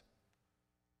list.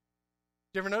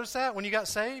 Did you ever notice that when you got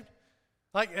saved?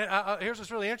 Like, here's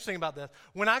what's really interesting about this.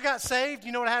 When I got saved,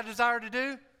 you know what I had a desire to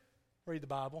do? Read the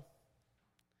Bible.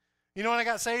 You know when I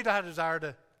got saved, I had a desire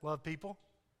to love people.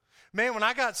 Man, when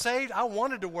I got saved, I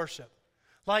wanted to worship.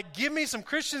 Like, give me some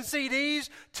Christian CDs.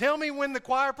 Tell me when the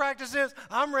choir practice is.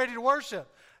 I'm ready to worship.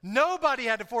 Nobody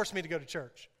had to force me to go to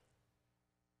church.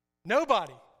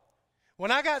 Nobody.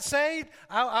 When I got saved,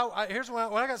 when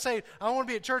I got saved, I want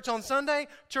to be at church on Sunday,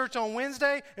 church on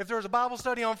Wednesday. If there was a Bible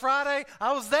study on Friday,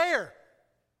 I was there.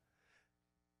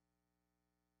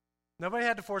 Nobody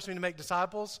had to force me to make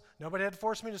disciples. Nobody had to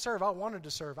force me to serve. I wanted to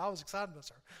serve. I was excited to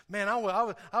serve. Man, I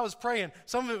was praying.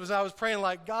 Some of it was I was praying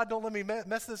like, God, don't let me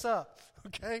mess this up,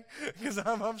 okay? Because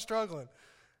I'm struggling.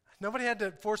 Nobody had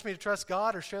to force me to trust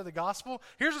God or share the gospel.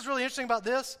 Here's what's really interesting about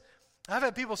this. I've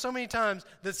had people so many times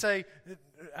that say,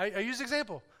 I use an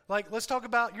example. Like, let's talk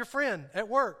about your friend at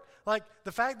work. Like,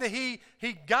 the fact that he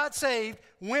got saved,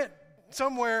 went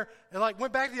somewhere, and like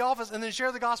went back to the office and then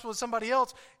shared the gospel with somebody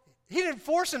else. He didn't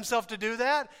force himself to do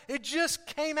that. It just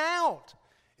came out.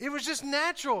 It was just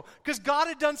natural because God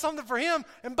had done something for him.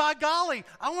 And by golly,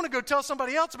 I want to go tell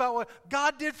somebody else about what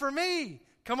God did for me.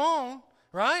 Come on,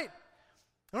 right? You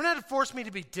don't have to force me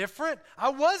to be different. I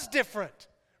was different,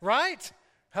 right?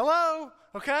 Hello,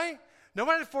 okay?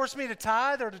 Nobody had to force me to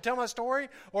tithe or to tell my story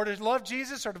or to love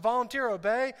Jesus or to volunteer,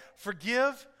 obey,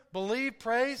 forgive, believe,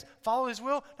 praise, follow his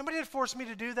will. Nobody had to force me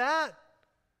to do that.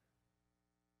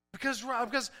 Because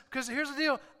here's the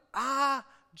deal. I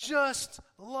just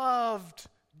loved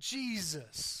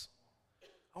Jesus.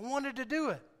 I wanted to do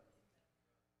it.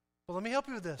 But let me help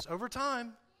you with this. Over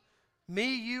time,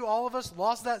 me, you, all of us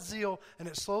lost that zeal, and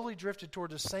it slowly drifted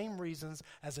toward the same reasons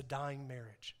as a dying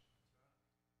marriage.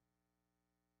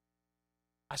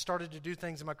 I started to do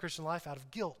things in my Christian life out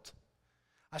of guilt.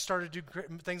 I started to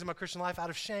do things in my Christian life out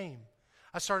of shame.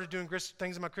 I started doing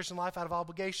things in my Christian life out of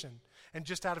obligation and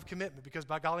just out of commitment because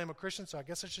by golly, I'm a Christian, so I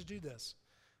guess I should do this.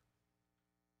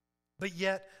 But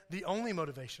yet, the only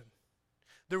motivation,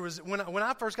 there was when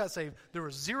I first got saved, there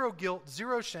was zero guilt,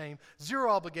 zero shame,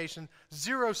 zero obligation,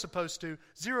 zero supposed to,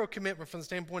 zero commitment from the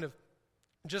standpoint of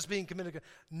just being committed.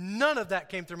 None of that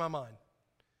came through my mind.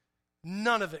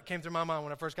 None of it came through my mind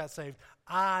when I first got saved.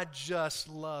 I just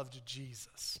loved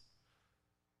Jesus.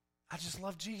 I just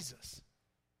loved Jesus.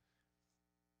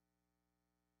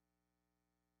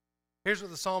 Here's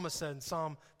what the psalmist said in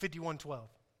Psalm 51:12. It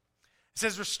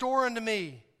says, restore unto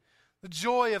me the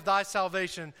joy of thy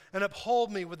salvation and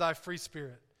uphold me with thy free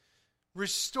spirit.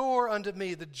 Restore unto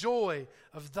me the joy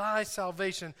of thy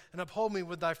salvation and uphold me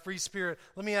with thy free spirit.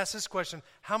 Let me ask this question.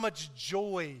 How much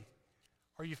joy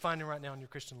are you finding right now in your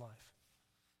Christian life?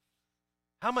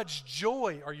 How much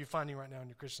joy are you finding right now in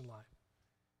your Christian life?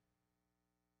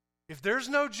 If there's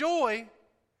no joy,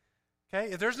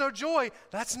 okay, if there's no joy,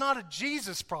 that's not a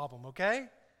Jesus problem, okay?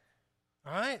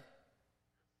 All right?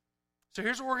 So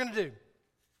here's what we're going to do.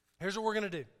 Here's what we're going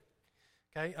to do.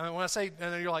 Okay? When I say,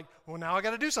 and then you're like, well, now I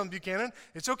got to do something, Buchanan.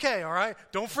 It's okay, all right?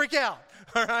 Don't freak out,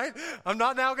 all right? I'm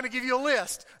not now going to give you a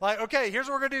list. Like, okay, here's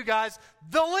what we're going to do, guys.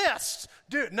 The list.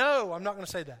 Do it. No, I'm not going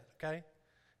to say that, okay?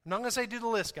 I'm not going to say do the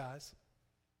list, guys.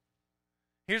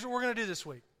 Here's what we're going to do this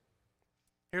week.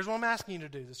 Here's what I'm asking you to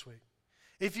do this week.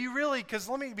 If you really, because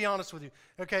let me be honest with you,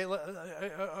 okay,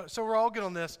 so we're all good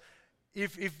on this.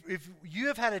 If you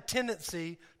have had a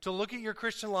tendency to look at your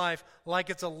Christian life like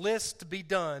it's a list to be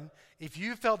done, if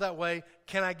you felt that way,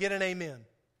 can I get an amen?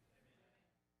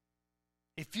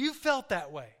 If you felt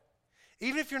that way,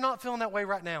 Even if you're not feeling that way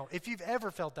right now, if you've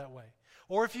ever felt that way,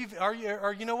 or if you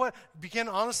know what,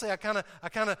 honestly, I kind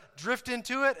of drift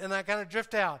into it and I kind of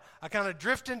drift out. I kind of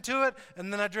drift into it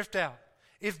and then I drift out.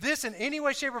 If this in any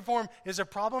way, shape, or form is a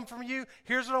problem for you,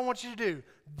 here's what I want you to do.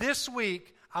 This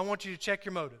week, I want you to check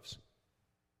your motives.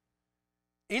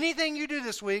 Anything you do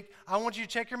this week, I want you to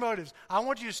check your motives. I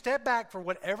want you to step back for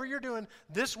whatever you're doing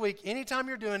this week, anytime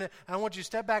you're doing it, and I want you to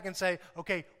step back and say,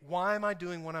 okay, why am I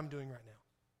doing what I'm doing right now?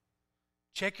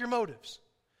 Check your motives.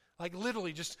 Like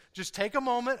literally, just take a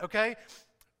moment, okay?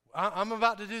 I'm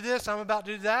about to do this, I'm about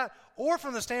to do that. Or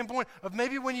from the standpoint of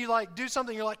maybe when you like do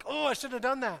something, you're like, oh, I shouldn't have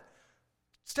done that.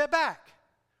 Step back.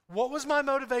 What was my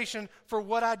motivation for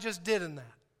what I just did in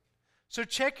that? So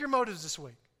check your motives this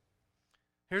week.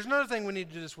 Here's another thing we need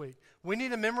to do this week. We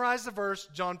need to memorize the verse,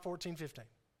 John 14:15.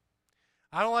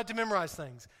 I don't like to memorize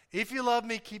things. If you love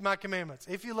me, keep my commandments.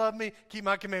 If you love me, keep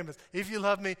my commandments. If you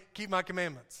love me, keep my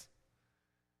commandments.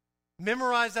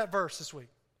 Memorize that verse this week.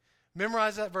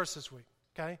 Memorize that verse this week,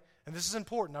 okay? And this is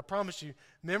important, I promise you.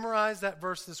 Memorize that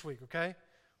verse this week, okay?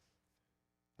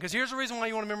 Because here's the reason why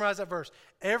you want to memorize that verse.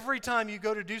 Every time you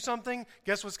go to do something,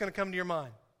 guess what's going to come to your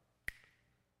mind?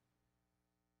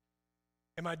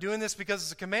 Am I doing this because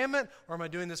it's a commandment, or am I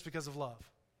doing this because of love?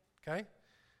 Okay?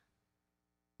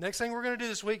 Next thing we're going to do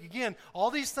this week, again, all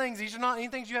these things, these are not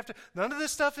anything you have to, none of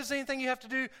this stuff is anything you have to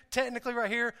do technically right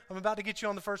here. I'm about to get you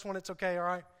on the first one. It's okay, all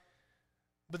right?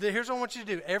 But here's what I want you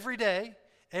to do. Every day,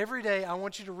 I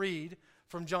want you to read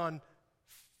from John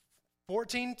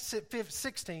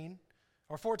 14:16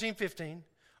 or 14:15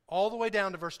 all the way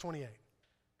down to verse 28.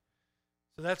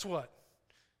 So that's what?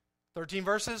 13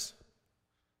 verses?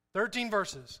 13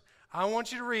 verses. I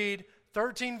want you to read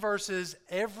 13 verses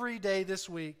every day this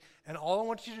week, and all I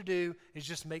want you to do is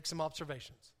just make some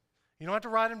observations. You don't have to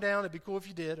write them down. It'd be cool if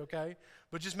you did, okay?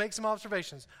 But just make some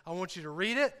observations. I want you to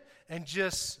read it and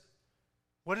just,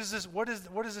 what is this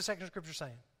section of Scripture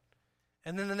saying?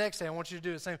 And then the next day, I want you to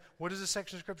do the same. What is this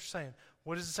section of Scripture saying?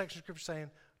 What is the section of Scripture saying?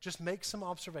 Just make some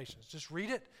observations. Just read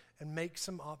it and make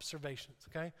some observations,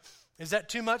 okay? Is that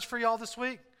too much for y'all this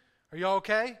week? Are y'all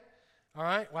okay? All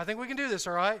right? Well, I think we can do this,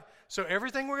 all right? So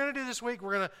everything we're going to do this week,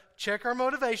 we're going to check our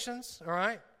motivations, all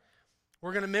right?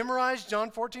 We're going to memorize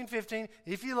John 14:15.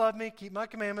 If you love me, keep my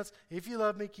commandments. If you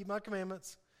love me, keep my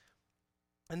commandments.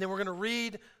 And then we're going to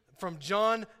read from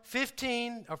John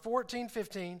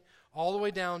 14:15 all the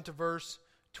way down to verse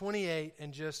 28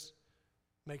 and just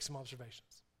make some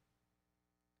observations.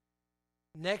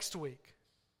 Next week,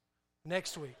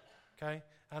 okay?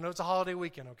 I know it's a holiday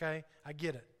weekend, okay? I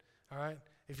get it, all right?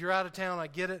 If you're out of town, I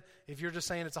get it. If you're just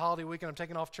saying it's a holiday weekend, I'm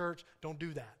taking off church, don't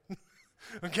do that.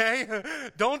 Okay?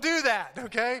 Don't do that,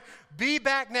 okay? Be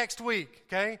back next week,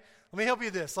 okay? Let me help you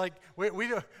with this. Like,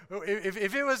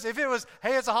 if it was,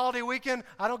 hey, it's a holiday weekend,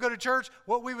 I don't go to church,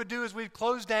 what we would do is we'd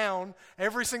close down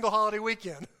every single holiday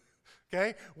weekend.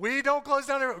 Okay? We don't close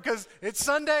down because it's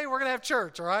Sunday, we're going to have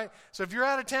church, all right? So if you're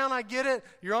out of town, I get it.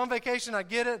 You're on vacation, I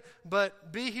get it.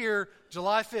 But be here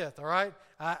July 5th, all right?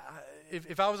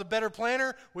 If I was a better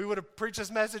planner, we would have preached this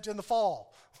message in the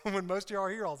fall when most of you are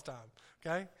here all the time,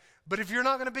 okay? But if you're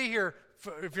not going to be here,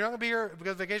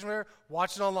 because of vacation, whatever,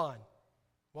 watch it online.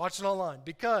 Watch it online.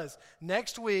 Because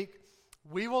next week,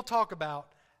 we will talk about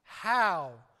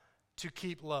how to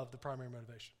keep love the primary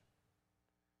motivation.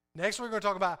 Next, we're going to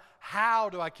talk about how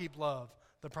do I keep love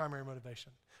the primary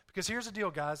motivation. Because here's the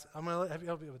deal, guys. I'm going to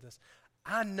help you with this.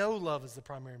 I know love is the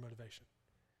primary motivation.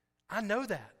 I know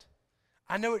that.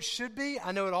 I know it should be.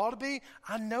 I know it ought to be.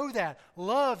 I know that.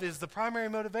 Love is the primary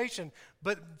motivation.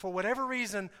 But for whatever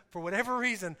reason,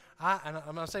 and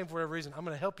I'm not saying for whatever reason, I'm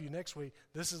going to help you next week.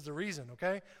 This is the reason,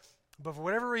 okay? But for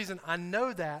whatever reason, I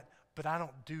know that, but I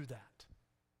don't do that.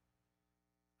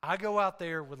 I go out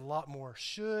there with a lot more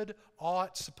should,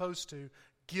 ought, supposed to,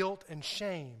 guilt, and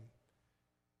shame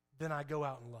than I go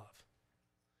out in love.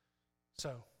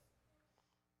 So,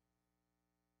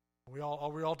 are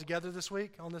we all together this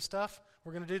week on this stuff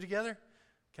we're going to do together?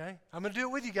 Okay? I'm going to do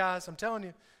it with you guys. I'm telling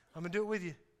you. I'm going to do it with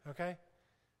you. Okay?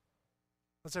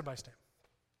 Let's everybody stand.